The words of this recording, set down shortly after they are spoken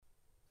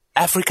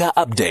Afrika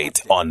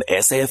Update on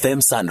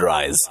SAFM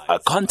Sunrise, a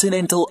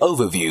continental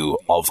overview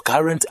of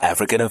current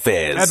African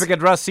affairs.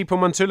 Advocate Ras Sipho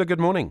Mantula,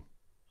 good morning.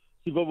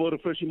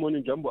 Refreshing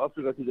morning, Jumbo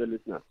Africa to the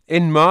listener.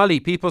 In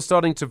Mali, people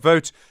starting to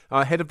vote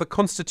ahead of the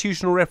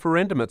constitutional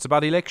referendum. It's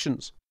about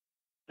elections.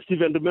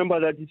 Stephen, remember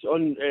that it's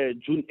on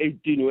June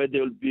 18 where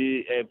they will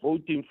be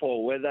voting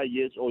for whether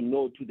yes or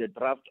no to the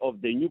draft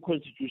of the new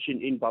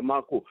constitution in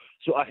Bamako.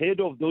 So ahead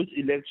of those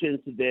elections,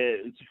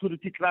 the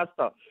security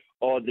cluster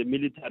or the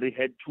military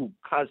had to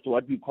cast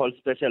what we call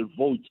special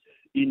votes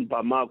in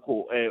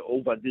Bamako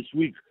over this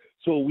week.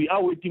 So we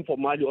are waiting for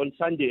Mali on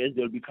Sunday as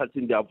they'll be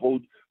casting their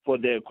vote for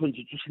the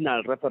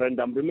constitutional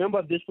referendum.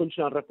 Remember, this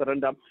constitutional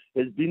referendum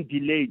has been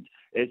delayed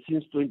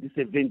since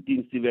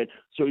 2017, Stephen.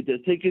 So it has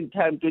taken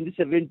time,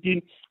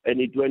 2017, and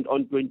it went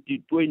on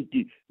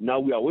 2020. Now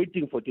we are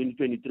waiting for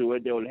 2023 where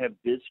they will have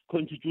this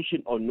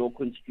constitution or no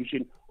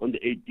constitution on the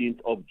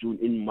 18th of June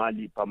in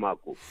Mali,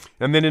 Bamako.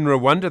 And then in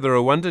Rwanda, the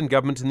Rwandan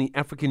government and the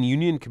African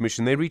Union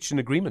Commission, they reached an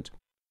agreement.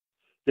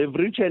 They've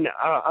reached an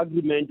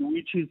agreement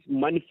which is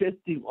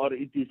manifesting, or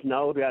it is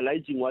now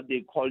realizing what they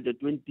call the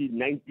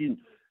 2019,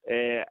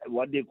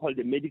 what they call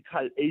the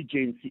medical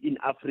agency in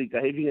Africa,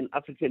 having an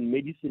African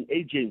medicine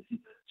agency.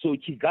 So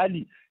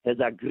Kigali has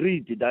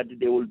agreed that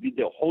they will be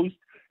the host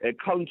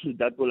country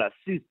that will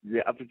assist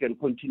the African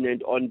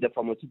continent on the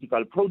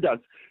pharmaceutical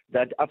products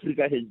that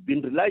Africa has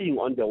been relying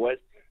on the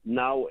West.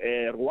 Now,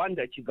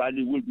 Rwanda,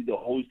 Kigali will be the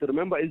host.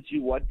 Remember, SG,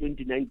 what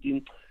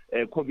 2019,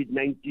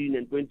 COVID-19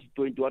 and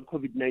 2020, what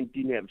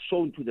COVID-19 have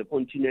shown to the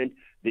continent,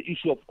 the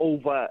issue of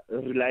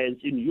over-reliance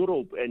in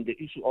Europe and the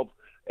issue of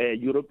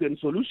European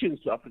solutions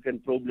to African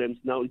problems.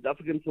 Now, it's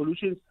African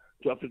solutions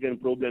to African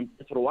problems.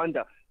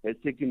 Rwanda has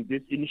taken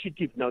this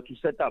initiative now to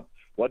set up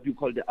what we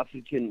call the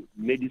African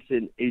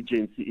Medicine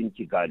Agency in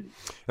Kigali.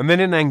 And then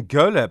in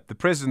Angola, the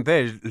president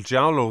there,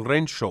 João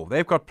Lourenço,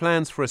 they've got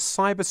plans for a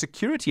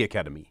cybersecurity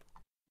academy.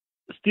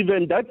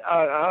 Stephen, that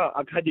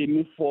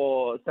academy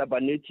for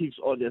cybernetics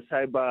or the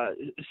cyber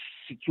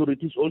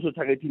security is also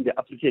targeting the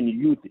African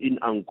youth in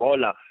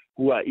Angola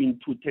who are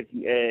into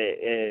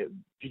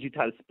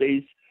digital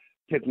space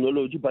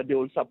technology, but they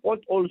will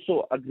support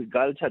also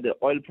agriculture, the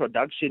oil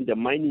production, the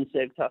mining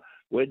sector,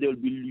 where they will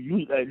be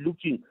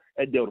looking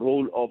at the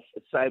role of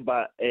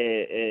cyber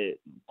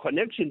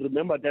connection.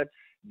 Remember that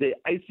the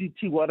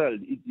ICT world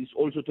is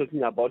also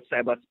talking about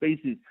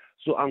cyberspaces.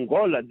 So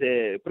Angola,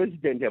 the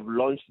president have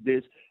launched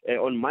this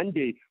on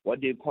Monday,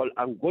 what they call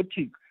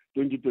Angotic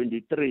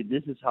 2023.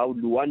 This is how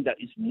Luanda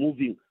is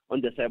moving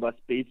on the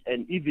cyberspace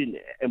and even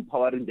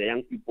empowering the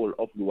young people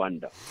of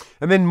Luanda.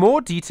 And then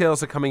more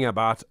details are coming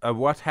about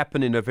what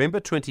happened in November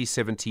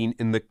 2017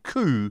 in the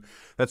coup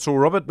that saw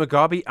Robert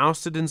Mugabe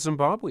ousted in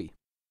Zimbabwe.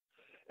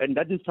 And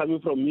that is coming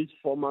from his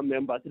former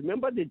members.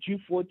 Remember the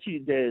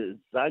G40, the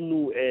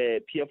ZANU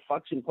PF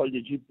faction called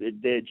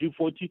the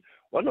G40?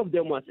 One of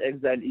them was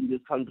exiled in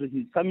this country.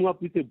 He's coming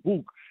up with a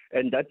book,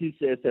 and that is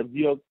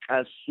Savio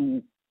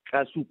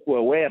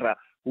Kasukwewera,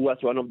 who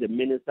was one of the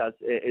ministers,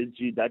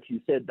 SG, that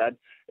he said that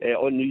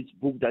on his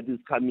book that is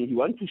coming, he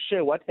wants to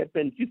share what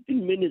happened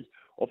 15 minutes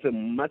of a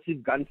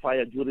massive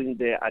gunfire during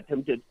the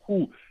attempted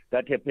coup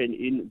that happened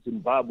in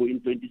Zimbabwe in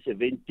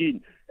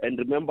 2017. And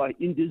remember,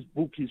 in this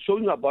book, he's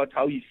showing about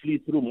how he flew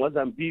through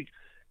Mozambique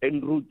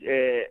en route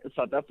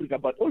South Africa,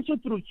 but also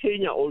through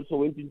Kenya, also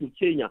went into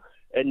Kenya.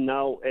 And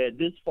now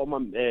this former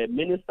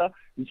minister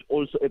is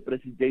also a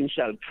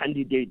presidential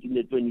candidate in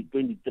the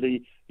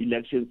 2023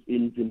 elections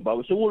in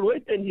Zimbabwe. So we'll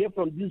wait and hear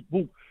from this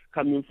book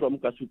coming from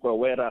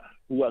Kasukwewera,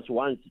 who was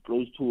once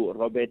close to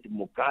Robert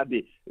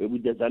Mugabe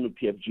with the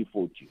ZANU-PF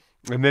G40.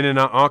 And then in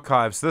our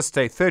archives, this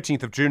day,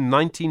 13th of June,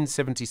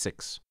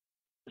 1976.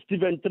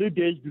 Stephen, 3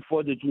 days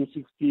before the June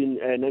 16,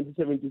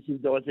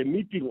 1976, there was a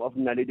meeting of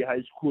Naledi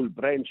High School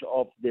branch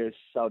of the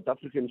South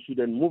African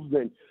student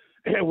movement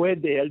where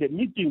they held a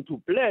meeting to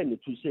plan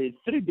to say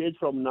 3 days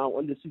from now,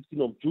 on the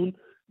 16th of June,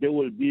 they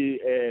will be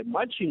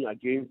marching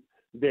against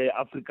the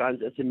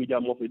Africans as a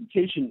medium of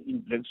education in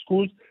black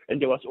schools. And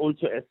there was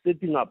also a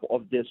setting up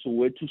of the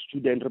Soweto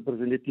Student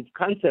Representative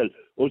Council,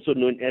 also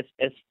known as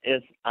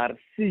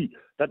SSRC.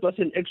 That was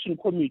an action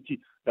committee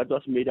that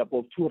was made up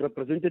of 2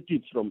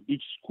 representatives from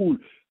each school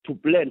to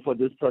plan for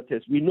this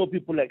protest. We know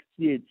people like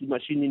CAT,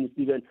 Machine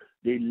Stephen,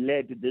 they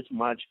led this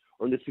march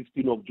on the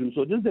 16th of June.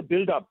 So this is the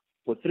build-up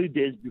for 3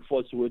 days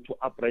before Soweto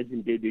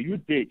Uprising Day, the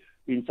Youth Day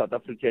in South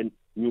African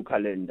new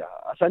calendar.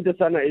 Asante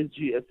Sana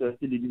SG as still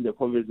leading the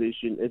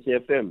conversation,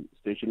 SAFM,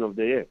 Station of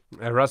the Year.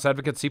 Ras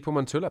Advocate Sipho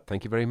Mantula,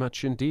 thank you very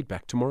much indeed.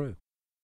 Back tomorrow.